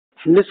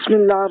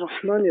Bismillah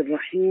ar-Rahman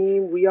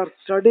ar-Rahim. We are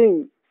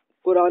studying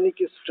Quranic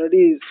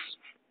studies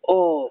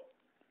of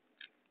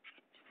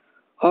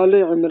Al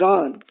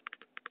Imran,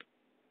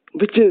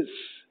 which is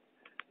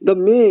the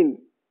main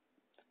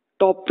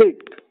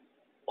topic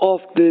of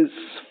this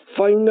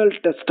final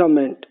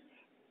testament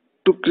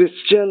to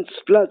Christians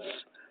plus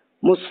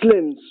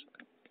Muslims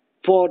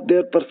for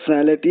their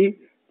personality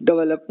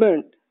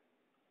development.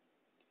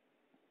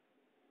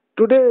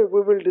 Today we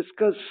will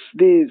discuss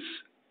these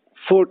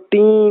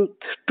 14th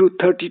to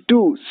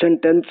 32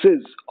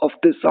 sentences of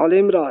this Al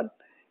Imran,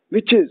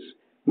 which is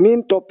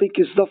main topic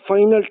is the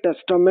final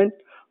testament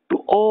to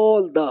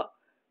all the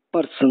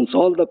persons,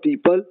 all the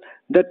people,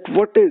 that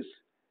what is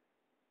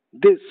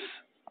this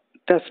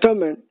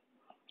testament.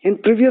 In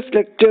previous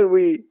lecture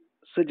we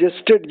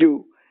suggested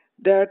you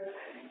that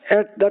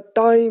at the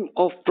time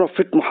of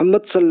Prophet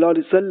Muhammad sallallahu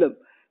alaihi wasallam,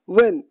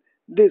 when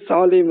this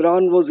Al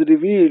Imran was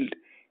revealed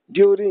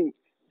during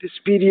this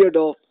period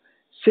of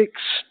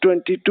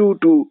 622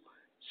 to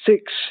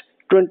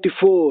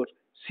 624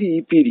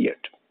 CE period.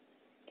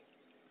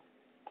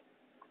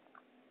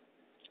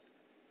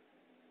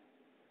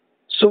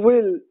 So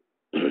we'll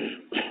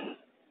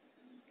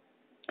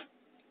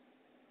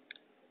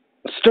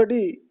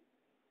study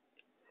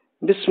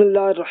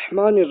Bismillah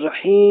ar-Rahman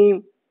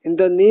ar-Rahim in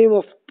the name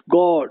of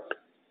God,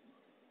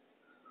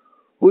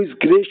 who is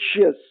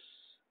gracious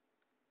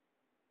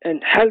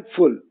and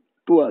helpful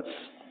to us.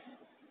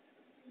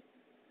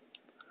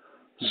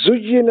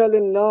 زُيِّنَ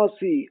لِلنَّاسِ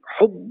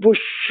حُبُّ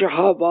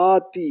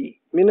الشَّهَوَاتِ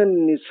مِنَ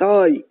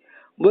النِّسَاءِ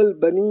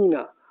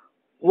وَالْبَنِينَ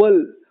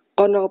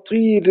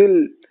وَالْقَنَاطِيرِ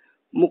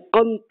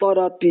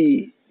الْمُقَنطَرَةِ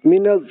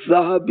مِنَ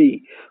الذَّهَبِ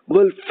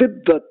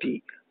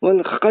وَالْفِضَّةِ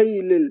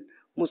وَالْخَيْلِ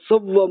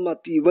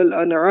الْمُسَوَّمَةِ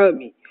وَالْأَنْعَامِ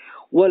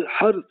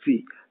وَالْحَرْثِ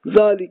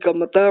ذَلِكَ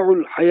مَتَاعُ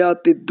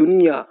الْحَيَاةِ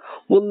الدُّنْيَا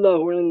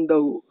وَاللَّهُ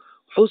عِندَهُ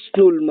حُسْنُ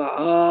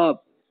الْمَآبِ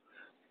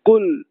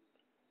قُلْ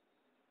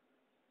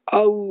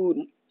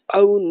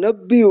أو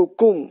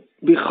نبئكم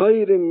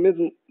بخير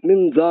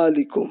من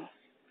ذلكم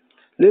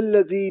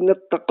للذين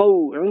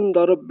اتقوا عند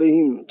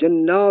ربهم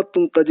جنات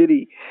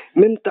تجري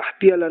من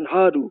تحتها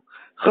الأنهار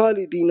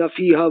خالدين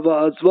فيها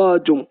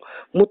وأزواج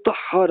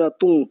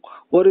مطهرة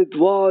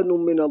ورضوان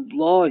من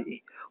الله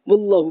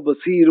والله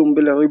بصير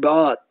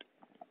بالعباد.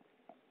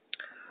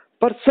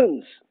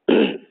 Persons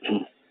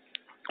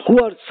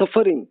who are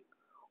suffering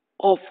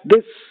of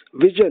this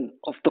vision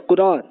of the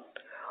Quran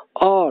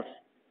are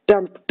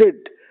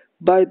tempted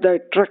by the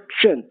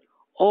attraction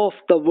of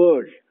the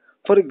world.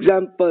 For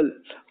example,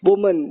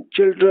 women,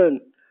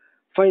 children,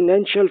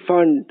 financial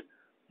fund,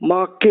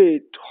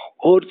 market,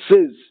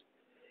 horses,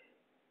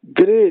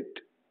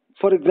 great,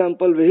 for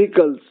example,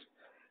 vehicles,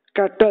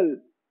 cattle,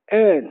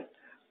 and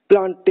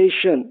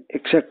plantation,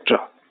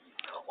 etc.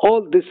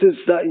 All this is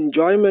the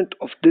enjoyment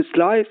of this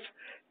life,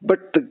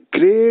 but the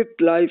great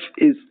life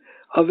is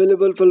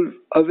available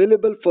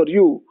for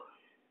you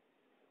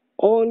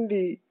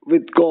only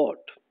with God,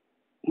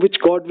 which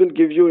God will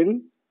give you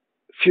in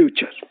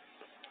future.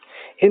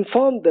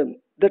 Inform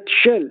them that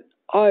shall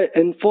I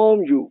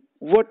inform you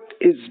what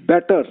is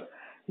better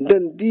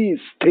than these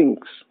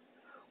things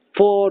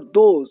for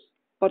those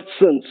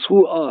persons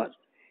who are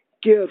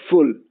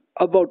careful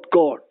about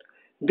God.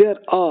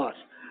 There are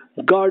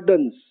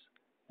gardens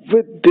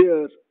with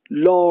their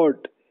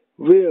Lord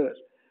where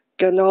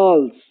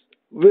canals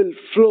will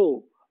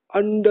flow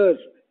under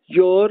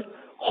your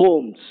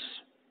homes.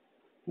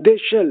 They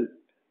shall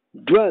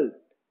dwell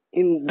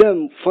in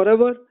them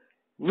forever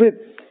with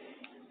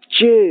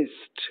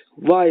chaste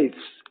wives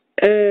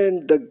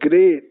and the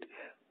great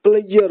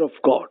pleasure of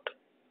God.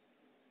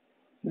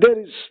 There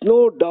is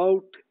no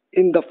doubt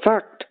in the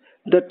fact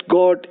that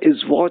God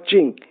is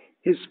watching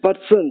his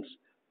persons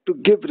to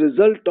give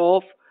result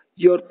of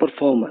your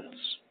performance.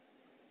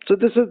 So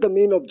this is the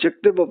main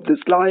objective of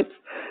this life,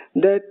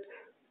 that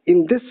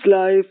in this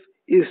life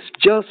is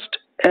just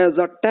as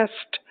a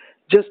test,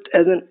 just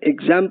as an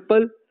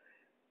example,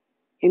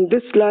 in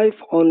this life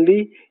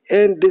only,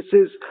 and this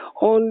is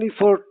only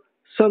for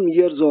some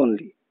years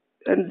only,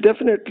 and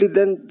definitely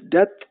then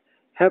death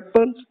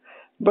happens,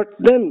 but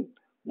then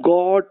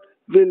God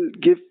will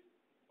give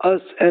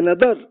us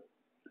another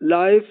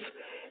life,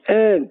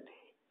 and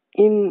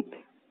in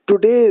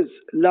today's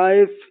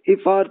life,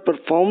 if our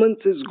performance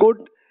is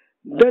good,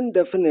 then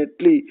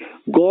definitely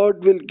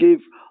God will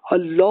give a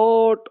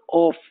lot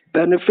of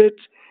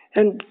benefits,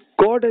 and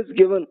God has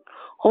given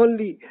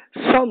only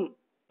some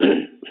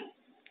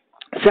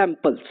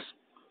samples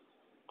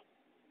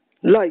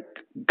like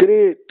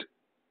great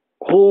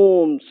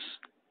homes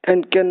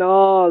and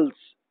canals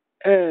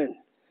and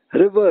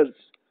rivers,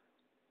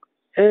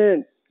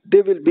 and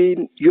they will be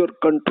in your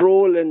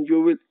control, and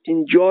you will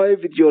enjoy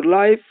with your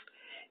life,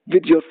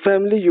 with your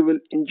family you will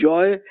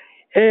enjoy,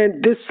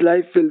 and this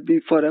life will be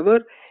forever,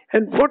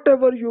 and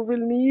whatever you will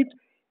need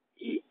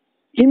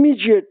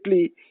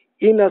immediately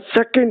in a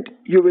second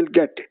you will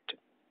get it.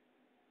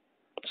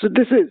 So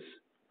this is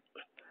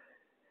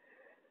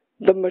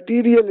the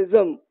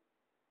materialism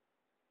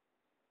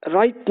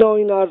right now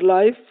in our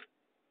life,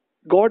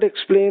 God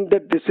explained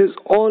that this is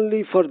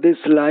only for this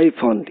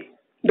life only.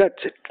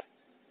 That's it.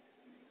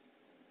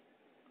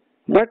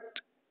 But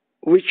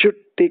we should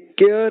take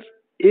care.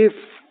 If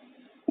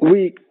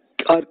we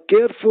are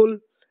careful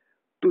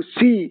to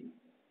see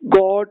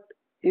God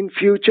in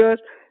future,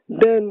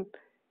 then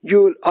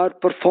our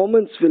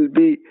performance will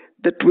be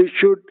that we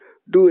should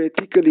do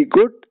ethically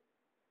good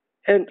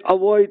and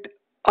avoid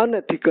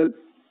unethical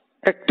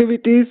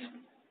activities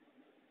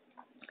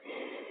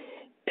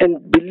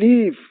and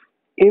believe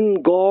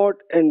in God,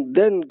 and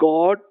then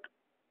God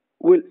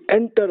will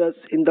enter us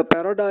in the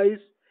paradise,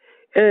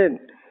 and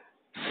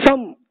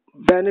some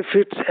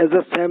benefits as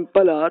a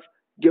sample are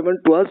given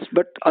to us,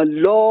 but a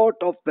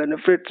lot of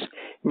benefits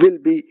will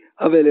be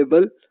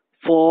available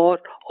for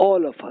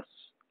all of us.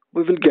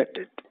 We will get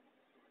it.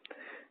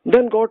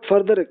 Then God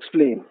further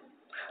explained,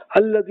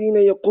 الذين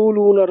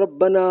يقولون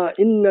ربنا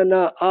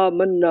إننا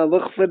آمنا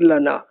واغفر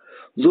لنا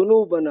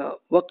ذنوبنا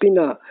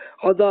وقنا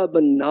عذاب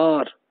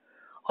النار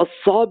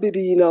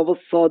الصابرين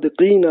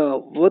والصادقين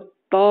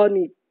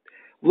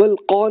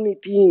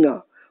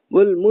والقانتين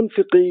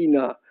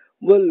والمنفقين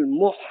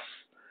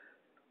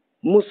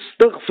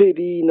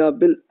والمستغفرين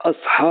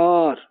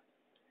بالأسحار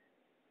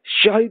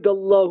شهد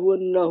الله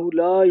أنه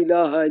لا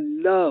إله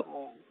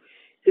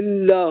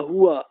إلا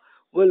هو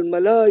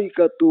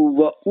والملائكة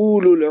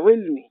وأولو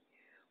العلم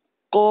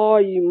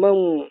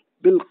قائما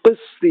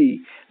بالقسط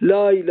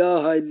لا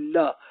إله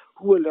إلا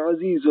هو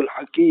العزيز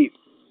الحكيم.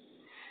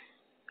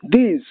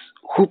 These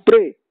who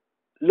pray,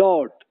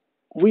 Lord,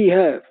 we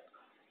have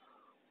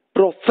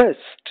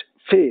professed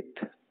faith.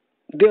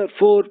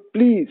 Therefore,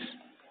 please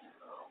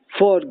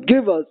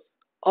forgive us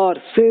our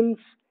sins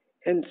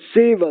and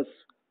save us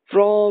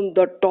from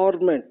the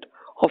torment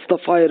of the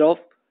fire of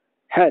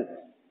hell.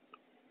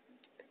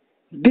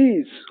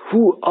 These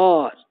who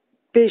are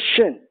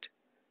patient,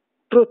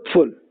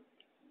 truthful,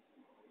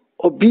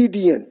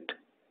 obedient,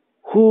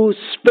 who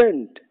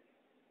spend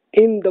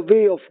in the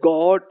way of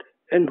God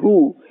and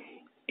who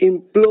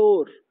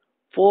implore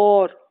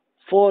for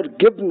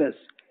forgiveness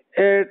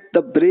at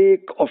the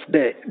break of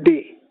day.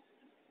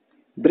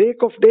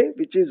 Break of day,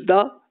 which is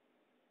the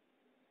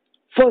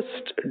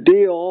first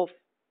day of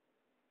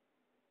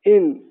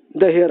in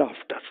the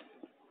hereafter.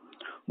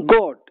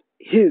 God,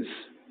 His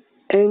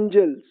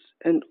angels,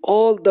 and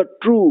all the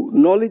true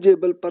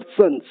knowledgeable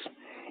persons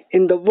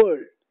in the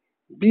world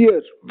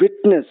bear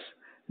witness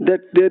that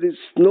there is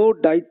no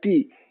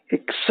deity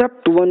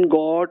except one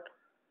God,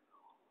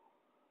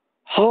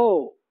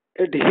 how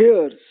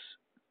adheres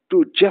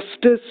to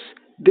justice.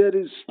 There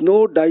is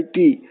no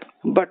deity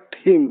but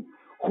Him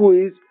who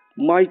is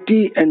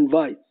mighty and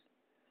wise.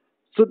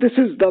 So this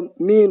is the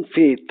main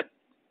faith.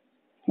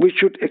 We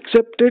should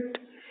accept it,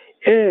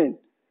 and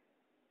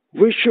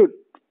we should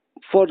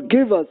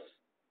forgive us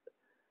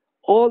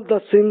all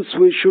the sins.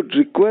 We should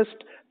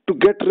request to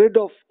get rid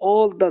of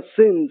all the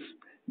sins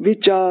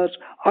which are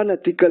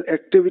unethical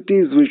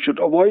activities. We should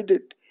avoid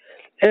it,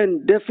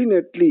 and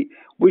definitely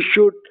we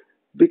should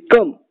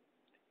become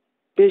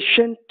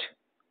patient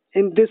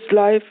in this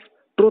life,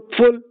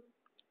 truthful,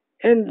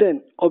 and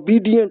then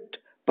obedient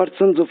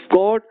persons of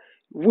God.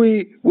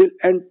 We will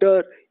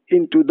enter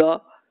into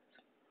the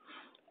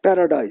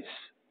paradise.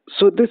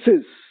 So this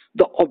is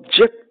the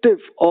objective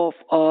of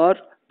our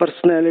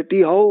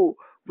personality, how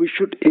we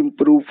should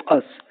improve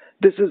us.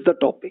 This is the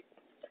topic.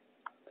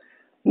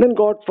 Then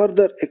God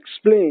further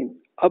explained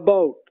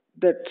about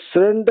that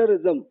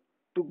surrenderism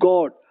to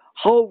God,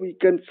 how we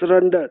can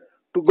surrender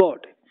to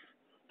God.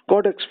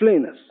 God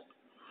explains us.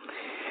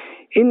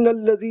 إن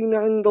الذين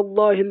عند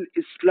الله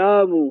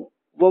الإسلام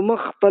وما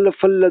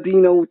اختلف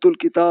الذين أوتوا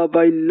الكتاب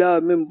إلا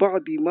من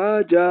بعد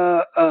ما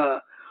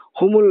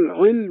جاءهم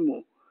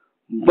العلم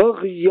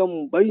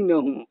بغيا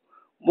بينهم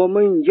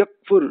ومن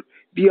يكفر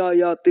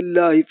بآيات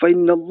الله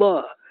فإن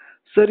الله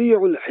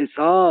سريع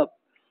الحساب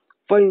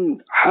فإن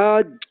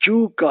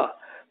حاجوك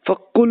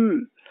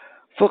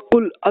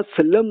فقل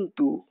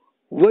أسلمت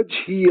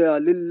وجهي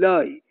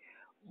لله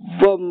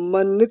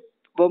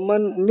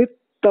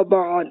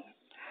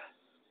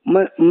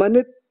من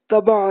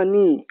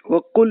اتبعني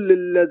وقل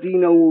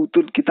للذين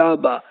أوتوا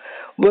الكتاب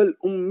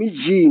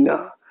والأميين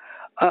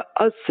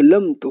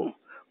أأسلمتم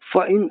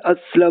فإن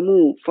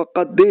أسلموا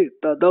فقد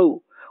اهتدوا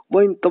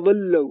وإن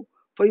تولوا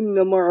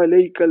فإنما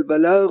عليك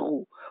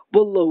البلاغ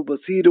والله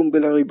بصير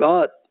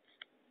بالعباد.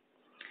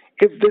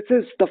 If this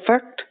is the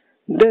fact,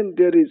 then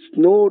there is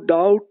no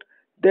doubt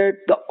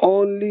that the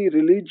only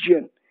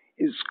religion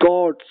is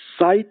God's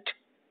sight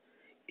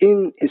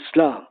in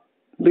Islam,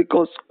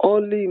 because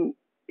only in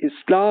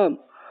Islam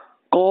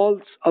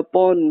calls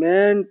upon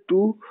man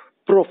to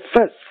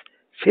profess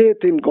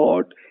faith in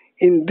God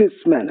in this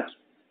manner.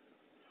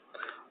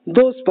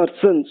 Those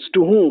persons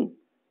to whom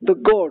the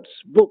God's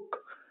book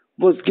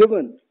was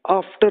given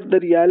after the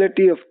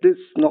reality of this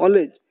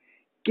knowledge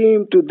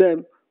came to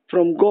them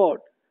from God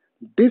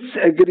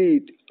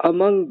disagreed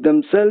among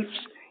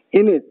themselves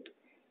in it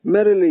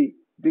merely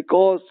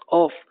because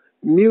of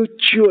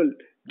mutual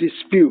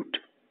dispute.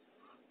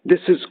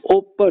 This is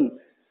open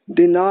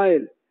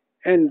denial,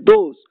 and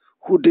those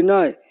who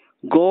deny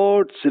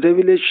God's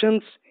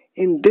revelations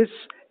in this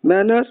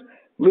manner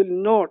will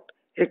not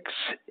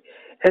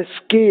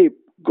escape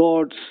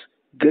God's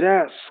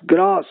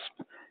grasp,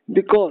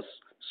 because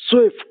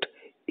swift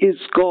is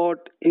God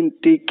in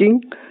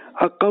taking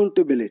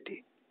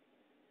accountability.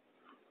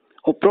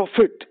 O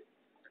Prophet,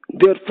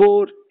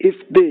 therefore, if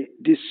they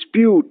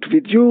dispute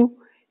with you,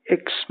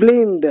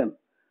 explain them.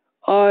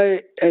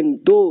 I and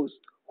those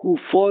who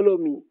follow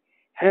me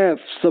have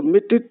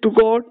submitted to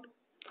God.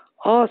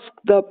 Ask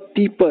the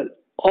people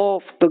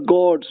of the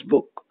God's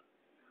book,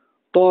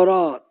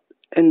 Torah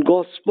and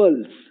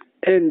Gospels,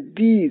 and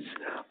these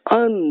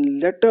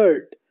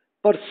unlettered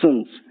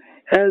persons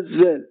as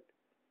well,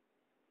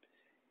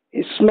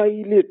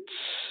 Ismailites,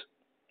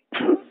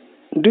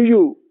 do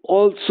you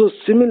also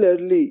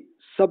similarly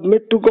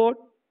submit to God?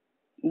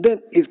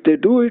 Then, if they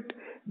do it,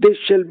 they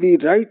shall be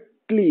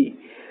rightly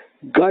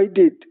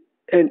guided,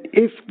 and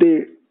if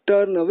they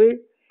turn away,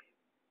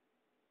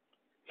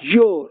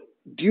 your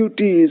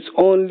duty is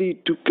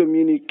only to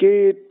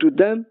communicate to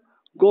them.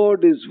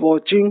 God is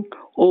watching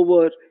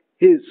over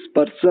his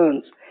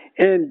persons,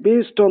 and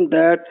based on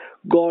that,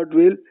 God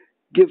will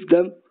give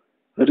them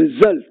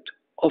result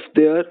of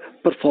their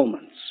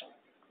performance.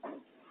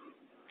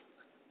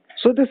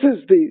 So this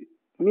is the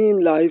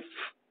mean life,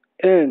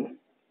 and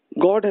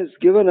God has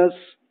given us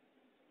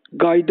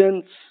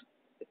guidance.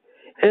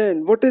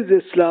 And what is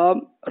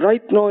Islam?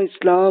 Right now,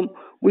 Islam,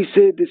 we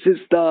say this is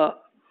the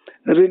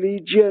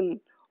religion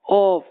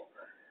of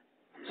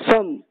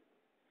some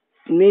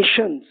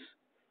nations.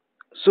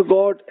 So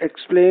God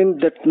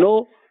explained that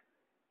no,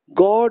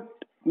 God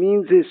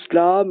means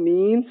Islam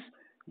means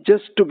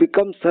just to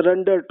become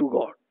surrender to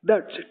God.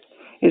 That's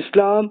it.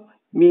 Islam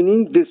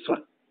meaning this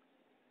one.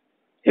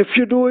 If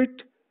you do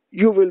it,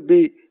 you will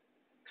be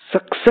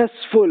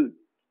successful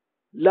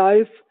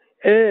life,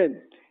 and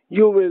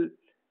you will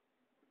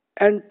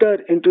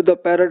enter into the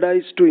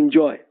paradise to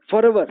enjoy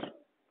forever.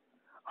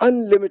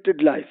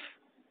 Unlimited life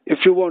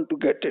if you want to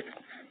get it.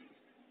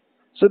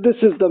 So this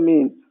is the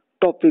main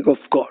topic of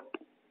God.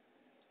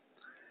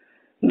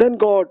 Then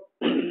God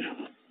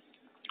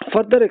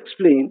further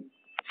explained,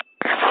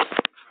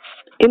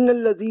 إن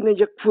الذين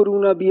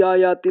يكفرون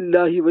بآيات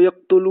الله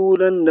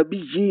ويقتلون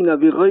النبيين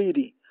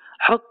بغير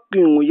حق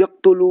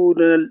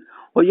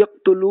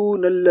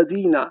ويقتلون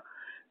الذين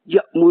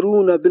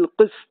يأمرون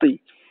بالقسط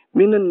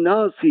من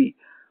الناس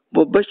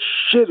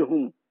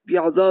وبشرهم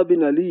بعذاب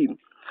أليم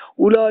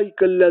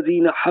أولئك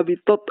الذين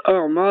حبطت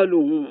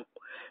أعمالهم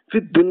في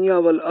الدنيا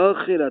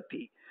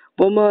والآخرة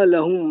وما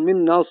لهم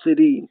من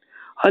ناصرين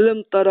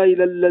ألم تر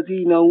إلى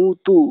الذين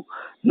أوتوا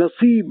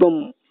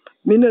نصيبا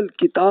من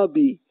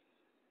الكتاب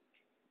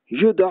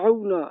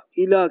يدعون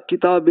إلى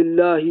كتاب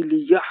الله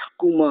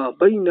ليحكم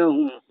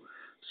بينهم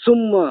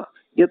ثم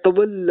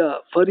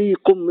يتولى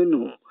فريق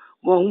منهم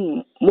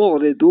وهم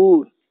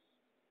معرضون.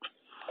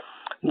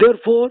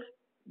 Therefore,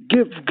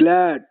 give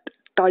glad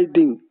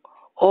tidings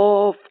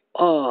of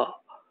a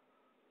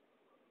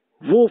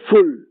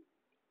woeful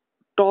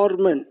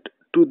torment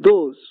to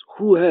those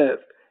who have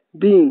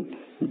been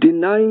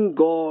denying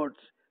God's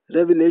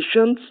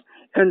revelations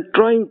and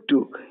trying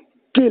to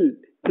kill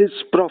his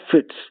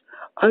prophets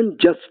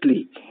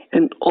unjustly,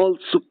 and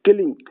also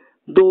killing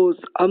those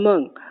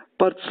among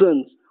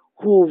persons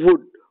who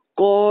would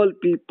call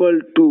people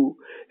to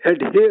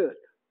adhere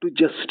to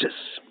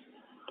justice.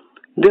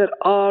 There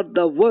are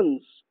the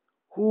ones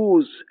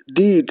whose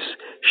deeds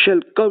shall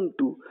come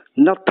to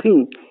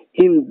nothing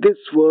in this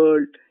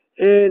world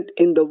and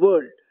in the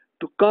world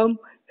to come,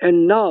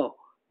 and now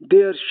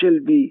there shall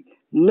be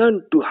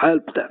none to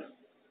help them.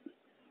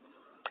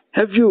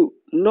 Have you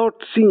not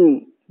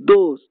seen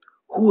those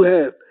who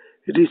have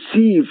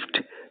received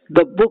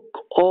the book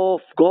of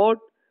God?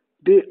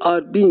 They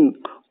are being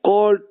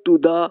called to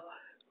the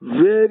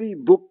very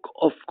book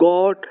of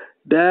God,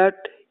 that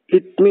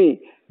it may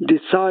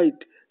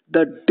decide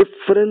the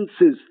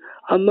differences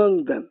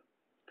among them.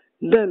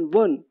 Then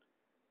one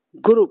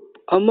group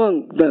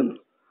among them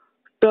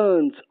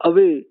turns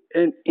away,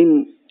 and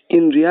in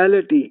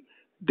reality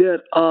there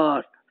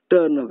are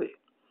turn away.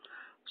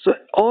 So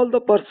all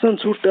the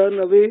persons who turn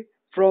away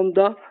from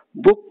the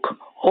book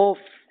of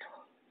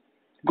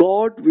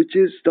God, which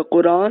is the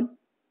Quran,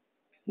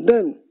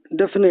 then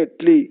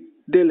definitely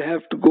they'll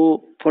have to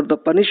go for the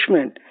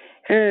punishment.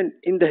 And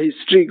in the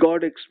history,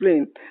 God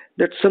explained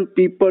that some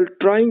people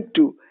trying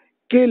to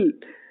kill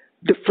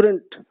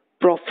different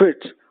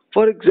prophets.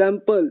 For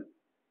example,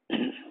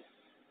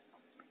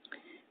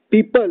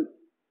 people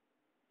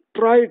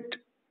tried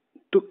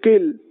to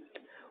kill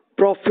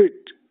Prophet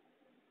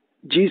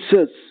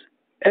Jesus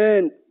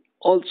and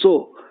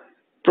also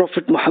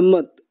Prophet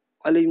Muhammad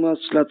alayhi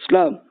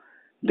salam.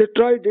 They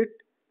tried it,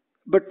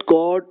 but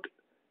God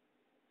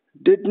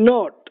did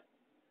not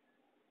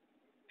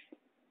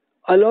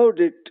allow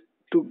it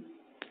to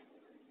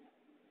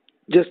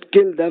just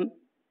kill them.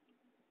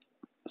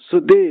 So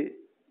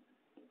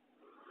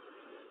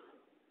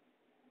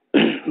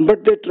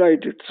but they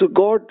tried it. So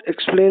God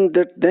explained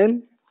that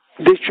then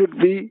they should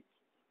be,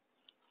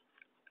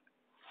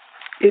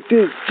 it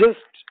is just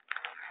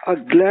a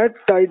glad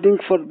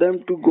tidings for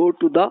them to go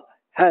to the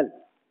hell.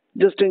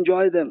 Just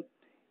enjoy them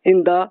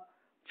in the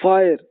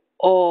fire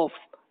of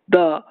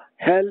the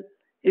hell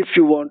if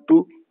you want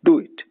to do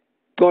it.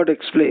 God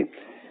explained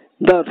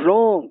the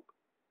wrong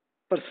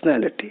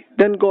personality.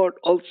 Then God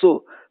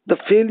also the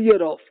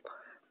failure of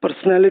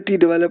personality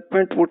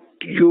development, what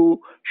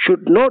you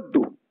should not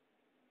do.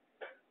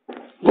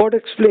 God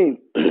explained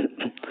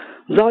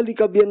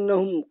ذَلِكَ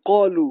بِأَنَّهُمْ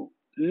قَالُوا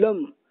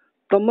لَمْ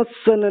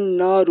تَمَسَّنَا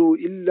النَّارُ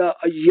إِلَّا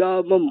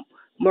أَيَّامًا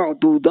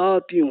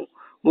مَعْدُودَاتٍ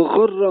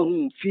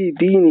وَغَرَّهُمْ فِي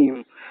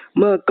دِينِهِمْ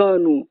مَا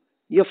كَانُوا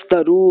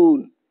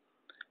يَفْتَرُونَ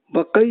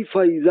وَكَيْفَ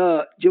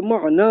إِذَا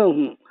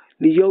جَمَعْنَاهُمْ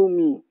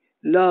لِيَوْمٍ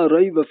لَا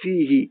رَيْبَ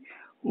فِيهِ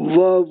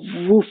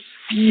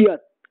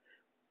وَوُفِّيَتْ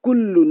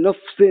كُلُّ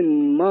نَفْسٍ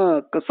مَا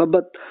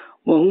كَسَبَتْ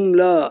وَهُمْ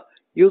لَا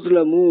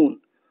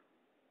يُظْلَمُونَ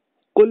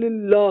قل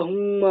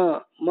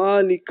اللهم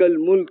مالك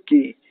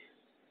الملك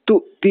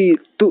تؤتي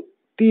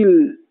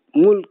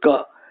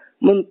الملك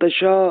من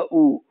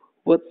تشاء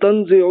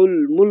وتنزع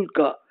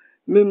الملك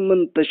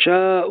ممن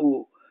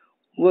تشاء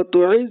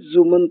وتعز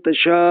من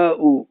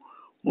تشاء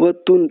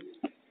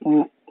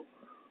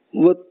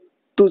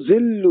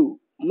وتذل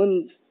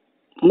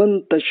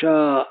من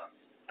تشاء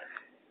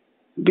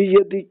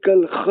بيدك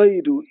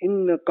الخير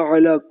إنك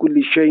على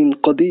كل شيء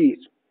قدير.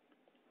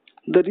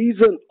 The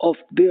reason of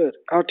their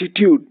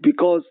attitude,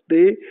 because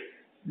they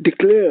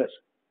declare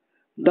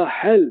the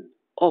hell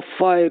of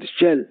fire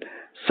shall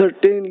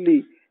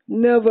certainly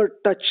never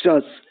touch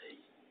us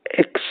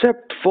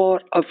except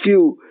for a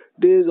few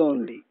days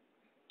only.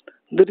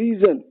 The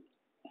reason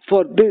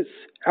for this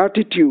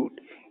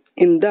attitude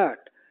in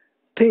that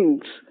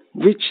things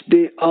which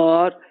they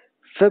are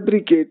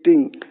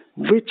fabricating,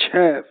 which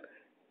have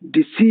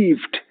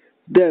deceived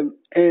them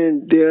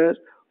and their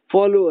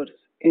followers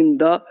in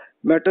the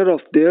matter of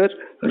their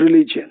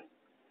religion.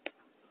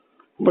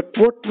 But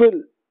what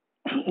will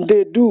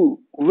they do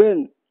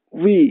when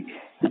we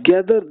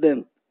gather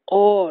them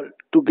all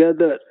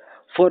together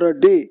for a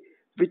day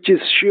which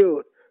is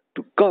sure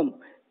to come,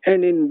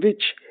 and in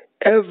which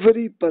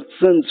every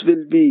person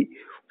will be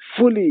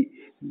fully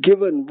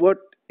given what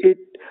it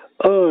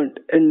earned,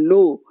 and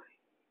no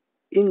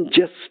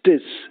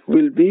injustice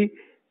will be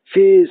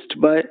faced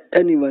by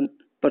any one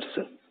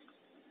person?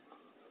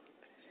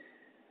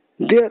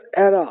 Their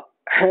era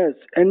has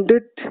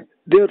ended,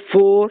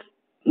 therefore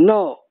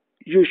now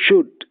you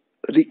should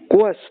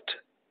request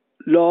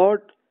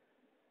Lord,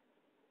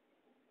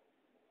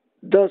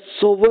 the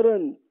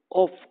sovereign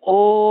of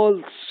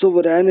all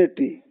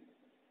sovereignty,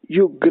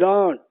 you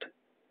grant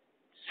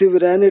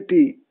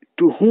sovereignty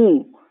to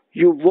whom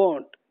you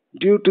want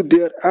due to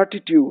their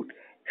attitude,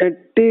 and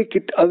take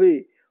it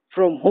away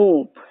from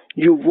whom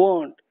you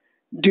want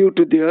due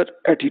to their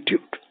attitude.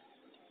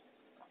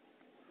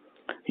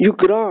 You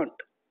grant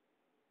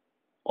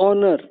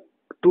honor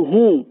to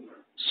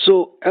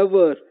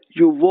whomsoever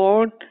you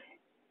want,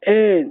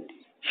 and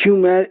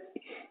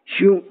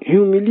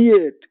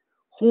humiliate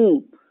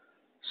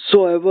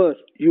whomsoever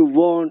you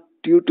want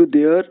due to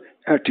their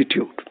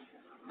attitude.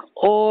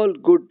 All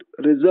good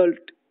result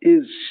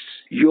is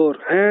your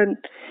hand.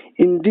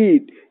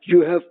 Indeed,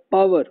 you have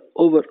power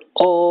over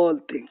all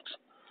things.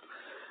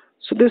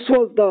 So this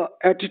was the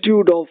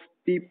attitude of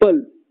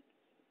people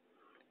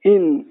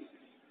in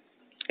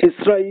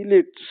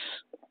Israelites.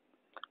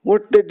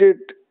 What they did,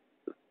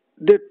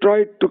 they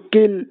tried to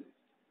kill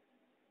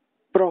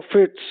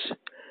prophets,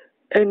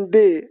 and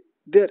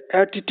their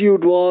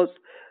attitude was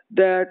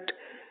that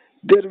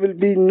there will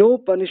be no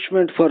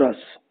punishment for us.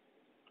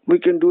 We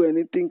can do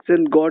anything.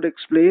 And God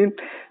explained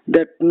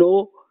that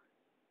no,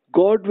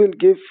 God will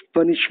give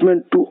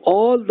punishment to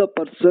all the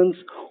persons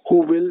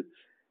who will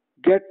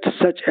get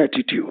such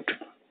attitude.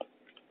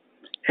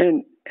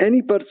 And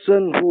any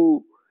person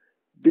who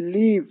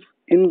believe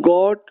in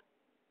God,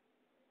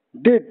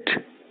 did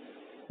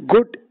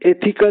good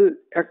ethical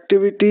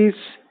activities,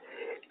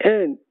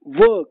 and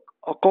work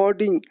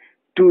according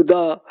to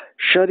the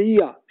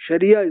Sharia.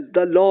 Sharia is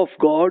the law of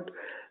God.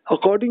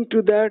 According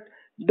to that,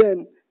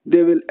 then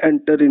they will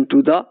enter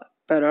into the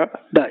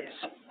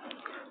paradise.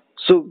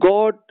 So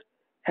God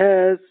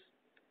has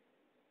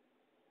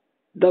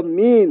the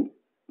main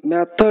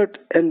method,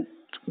 and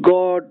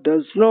God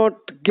does not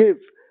give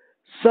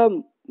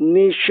some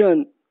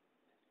nation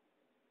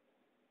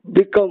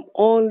become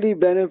only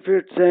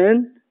benefits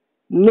and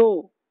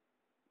no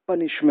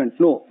punishment.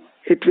 No,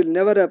 it will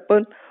never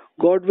happen.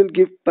 God will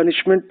give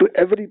punishment to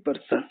every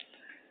person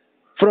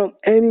from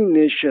any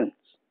nation.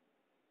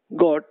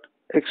 God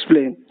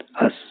explained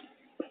us.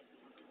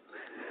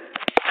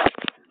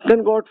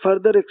 Then God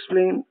further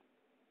explained,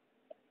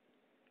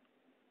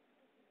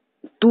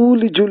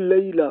 تُولِجُ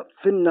اللَّيْلَ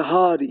فِي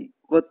النَّهَارِ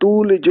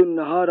وَتُولِجُ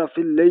النَّهَارَ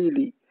فِي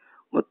اللَّيْلِ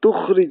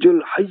وَتُخْرِجُ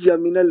الْحَيَّ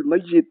مِنَ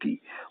الْمَيِّتِ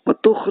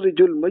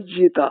وَتُخْرِجُ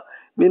الْمَيِّتَ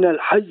مِنَ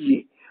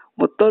الْحَيِّ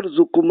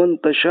وَتَرْزُقُ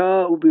مَنْ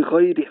تَشَاءُ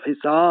بِغَيْرِ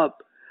حِسَابٍ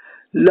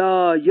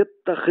لا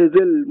يتخذ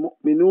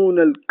المؤمنون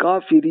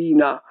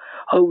الكافرين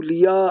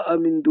أولياء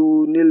من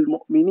دون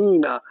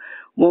المؤمنين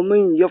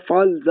ومن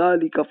يفعل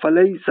ذلك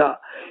فليس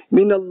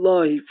من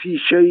الله في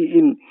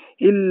شيء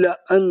إلا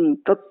أن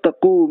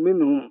تتقوا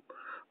منهم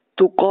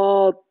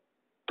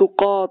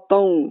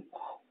تقاتا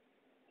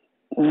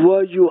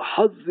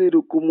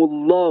ويحذركم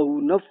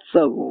الله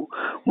نفسه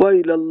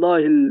وإلى الله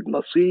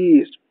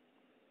المصير.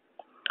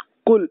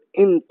 قل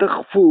إن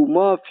تخفوا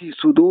ما في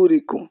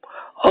صدوركم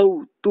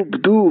أو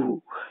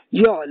تبدوه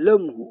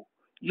يعلمه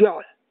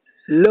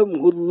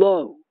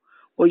الله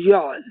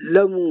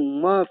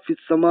ويعلم ما في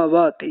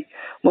السماوات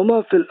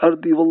وما في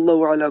الأرض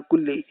والله على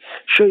كل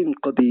شيء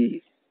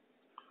قدير.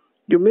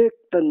 You make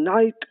the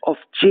night of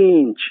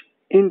change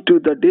into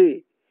the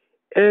day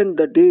and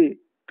the day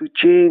to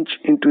change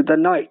into the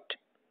night.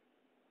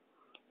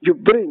 You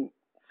bring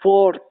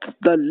forth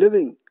the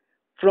living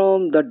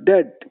from the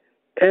dead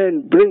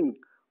and bring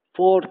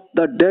forth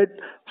the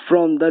dead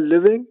from the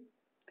living,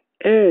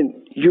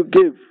 and you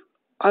give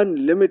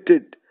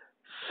unlimited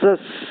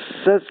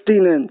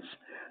sustenance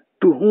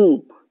to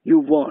whom you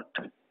want.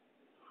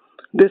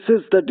 This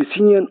is the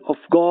decision of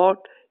God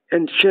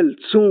and shall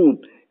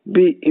soon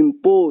be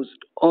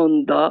imposed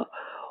on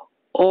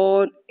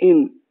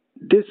in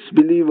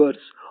disbelievers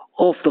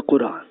of the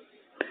Quran.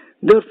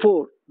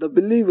 Therefore, the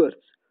believers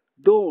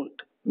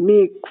don't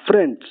make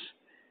friends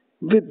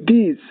with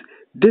these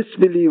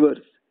disbelievers,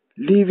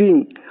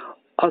 leaving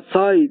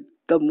aside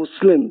the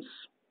Muslims.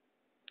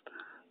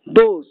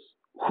 Those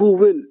who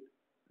will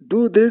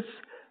do this,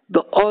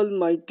 the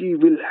Almighty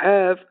will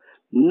have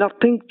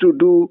nothing to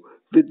do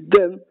with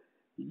them.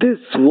 This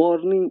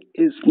warning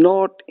is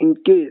not in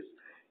case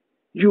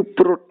you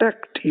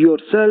protect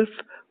yourself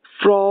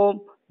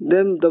from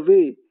them the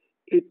way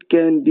it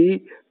can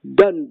be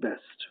done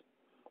best.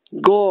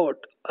 God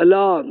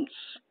alarms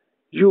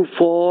you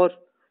for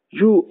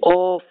you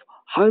of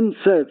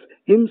himself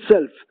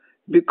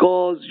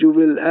because you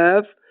will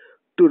have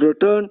to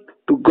return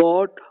to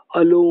God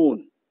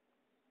alone.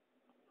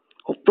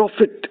 O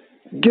Prophet,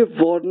 give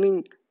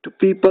warning to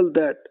people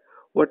that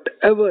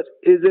whatever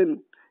is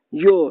in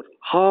your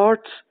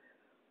hearts,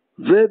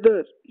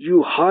 whether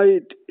you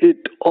hide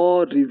it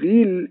or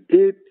reveal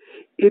it,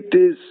 it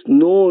is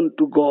known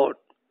to God.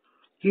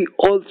 He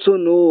also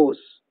knows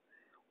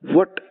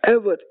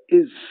whatever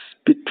is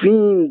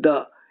between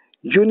the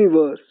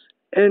universe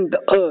and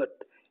the earth,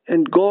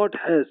 and God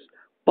has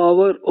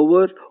power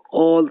over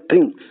all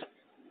things.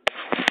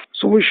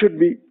 So we should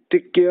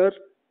take care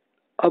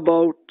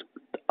about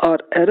our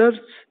errors,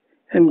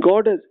 and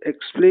God has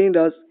explained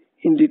us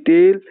in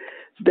detail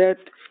that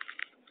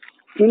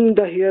in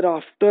the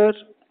hereafter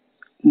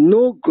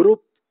no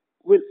group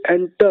will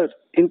enter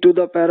into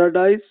the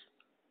paradise,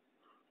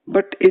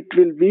 but it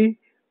will be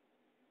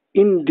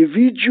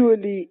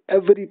individually.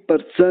 Every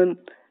person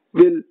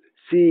will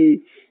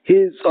see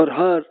his or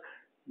her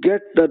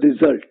get the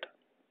result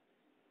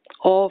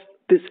of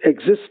this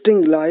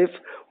existing life,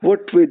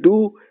 what we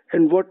do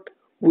and what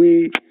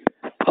we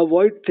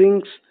avoid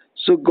things.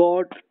 So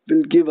God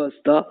will give us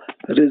the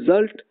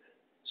result.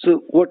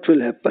 So what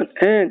will happen?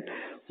 And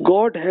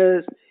God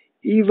has,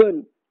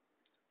 even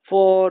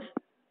for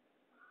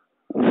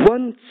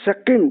 1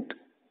 second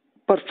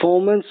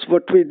performance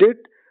what we did,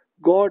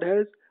 God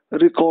has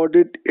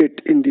recorded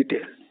it in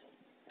detail.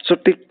 So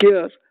take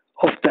care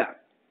of that.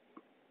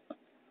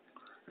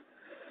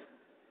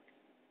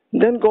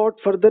 Then God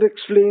further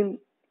explained,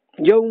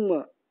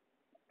 يَوْمَ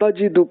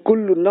تَجِدُ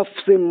كُلُّ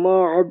نَفْسٍ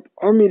مَا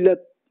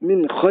عَمِلَتْ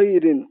مِنْ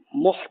خَيْرٍ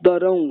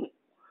مُحْضَرًا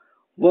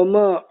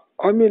وَمَا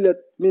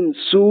عَمِلَتْ مِنْ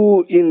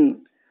سُوءٍ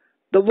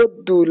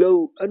تَوَدُّ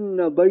لَوْ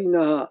أَنَّ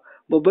بَيْنَهَا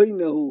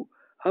وَبَيْنَهُ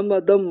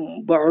أَمَدًا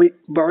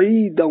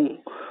بَعِيدًا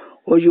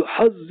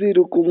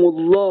وَيُحَذِّرُكُمُ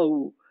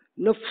اللَّهُ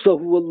نَفْسَهُ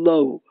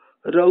وَاللَّهُ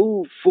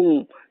رَءُوفٌ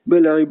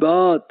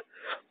بِالْعِبَادِ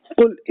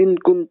قُلْ إِن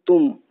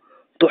كُنتُمْ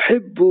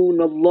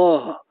تُحِبُّونَ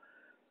اللَّهَ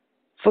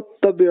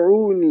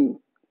فاتبعوني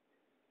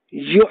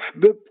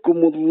يحببكم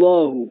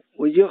الله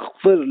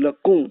ويغفر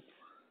لكم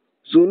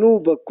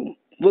ذنوبكم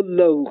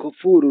والله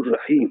غفور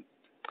رحيم.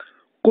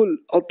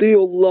 قل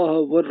أطيعوا الله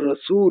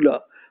والرسول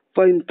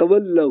فإن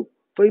تولوا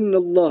فإن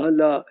الله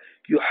لا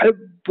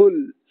يحب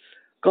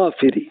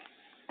الكافرين.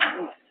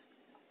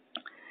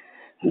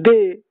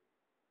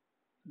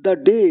 The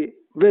day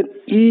when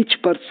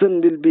each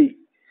person will be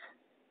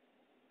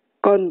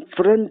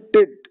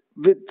confronted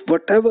with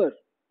whatever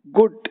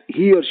good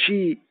he or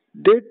she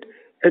did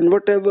and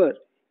whatever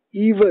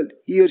evil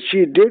he or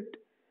she did,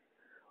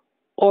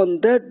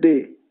 on that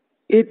day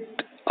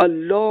a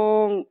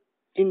long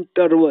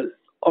interval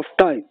of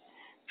time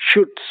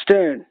should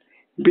stand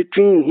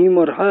between him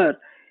or her,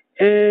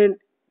 and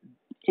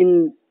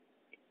in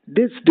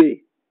this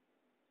day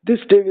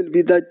will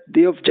be the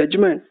day of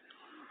judgment.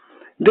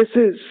 This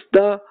is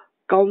the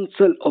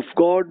counsel of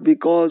God,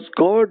 because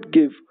God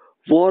gives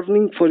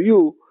warning for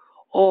you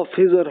of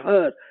his or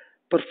her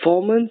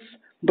performance,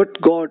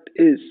 but God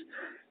is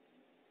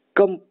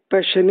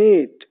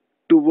compassionate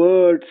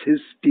towards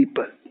his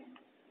people.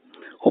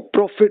 O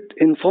Prophet,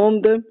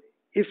 inform them,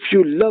 if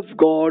you love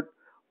God,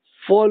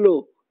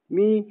 follow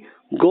me,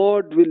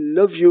 God will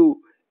love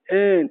you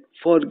and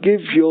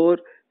forgive your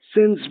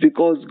sins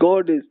because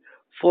God is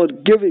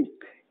forgiving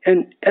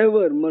and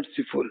ever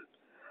merciful.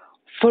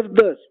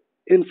 Further,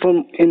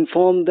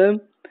 inform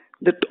them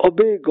that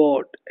obey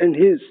God and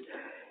His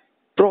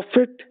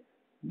Prophet.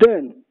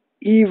 Then,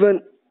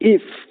 even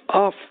if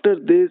after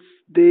this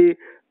they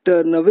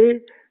turn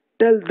away,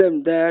 tell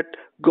them that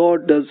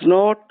God does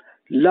not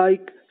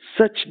like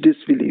such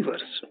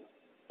disbelievers.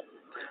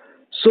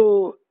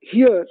 So,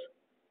 here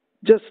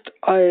just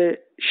I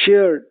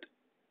shared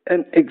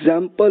an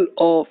example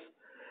of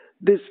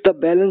this, the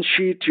balance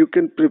sheet you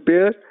can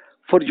prepare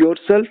for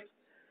yourself.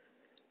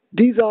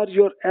 These are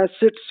your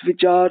assets,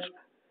 which are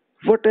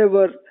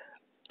whatever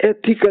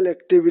ethical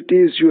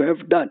activities you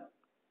have done.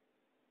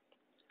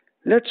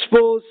 Let's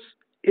suppose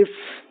if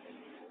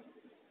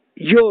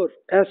your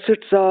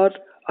assets are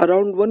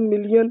around 1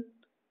 million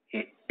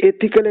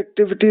ethical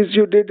activities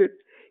you did it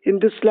in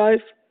this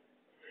life,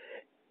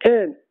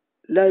 and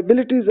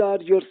liabilities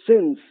are your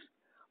sins,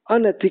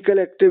 unethical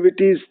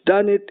activities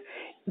done it,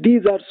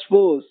 these are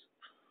suppose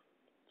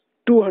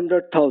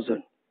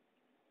 200,000.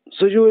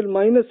 So you will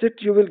minus it,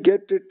 you will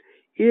get it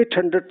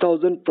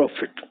 800,000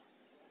 profit.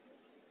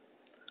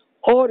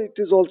 Or it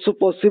is also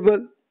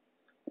possible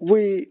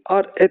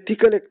our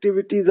ethical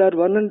activities are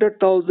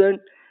 100,000,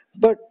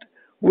 but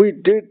we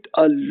did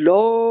a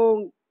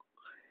long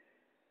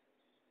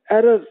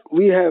error,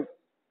 we have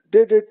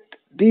did it,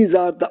 these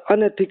are the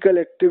unethical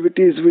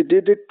activities we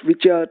did it,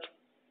 which are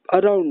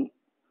around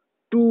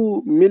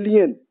 2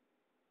 million.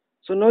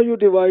 So now you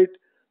divide,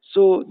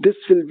 so this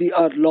will be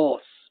our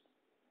loss.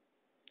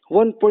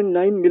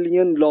 1.9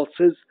 million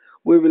losses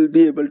we will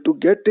be able to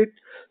get it.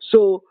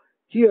 So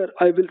here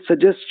I will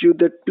suggest you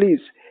that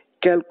please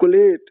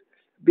calculate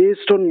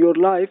based on your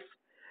life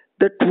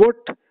that what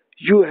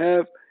you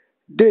have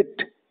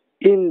did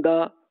in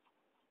the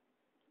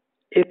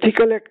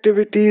ethical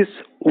activities,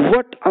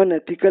 what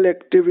unethical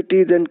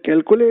activities, and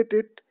calculate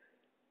it.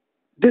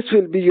 This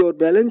will be your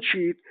balance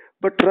sheet,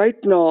 but right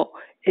now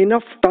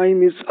enough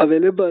time is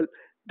available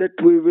that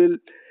we will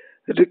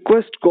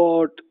request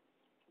God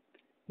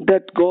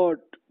that God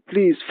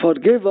please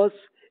forgive us,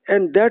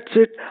 and that's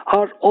it.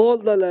 All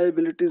the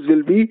liabilities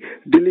will be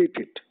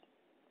deleted,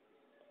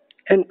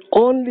 and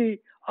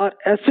only our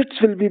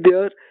assets will be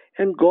there,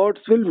 and God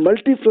will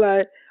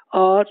multiply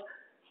our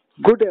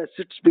good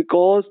assets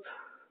because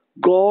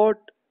God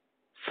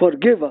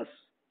forgive us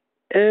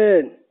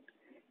and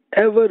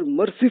ever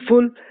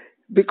merciful,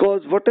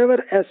 because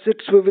whatever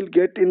assets we will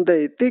get in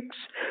the ethics,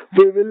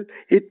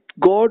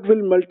 God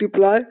will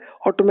multiply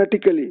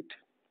automatically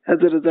as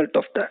a result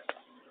of that.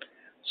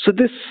 So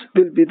this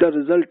will be the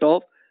result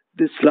of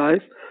this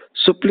life.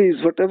 So please,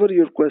 whatever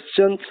your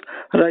questions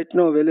right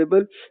now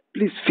available,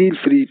 please feel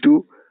free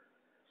to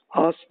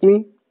ask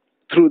me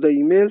through the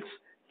emails.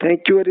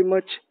 Thank you very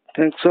much.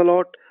 Thanks a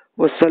lot.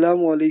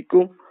 Wassalamu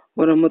alaikum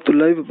wa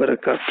rahmatullahi wa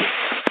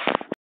barakatuh.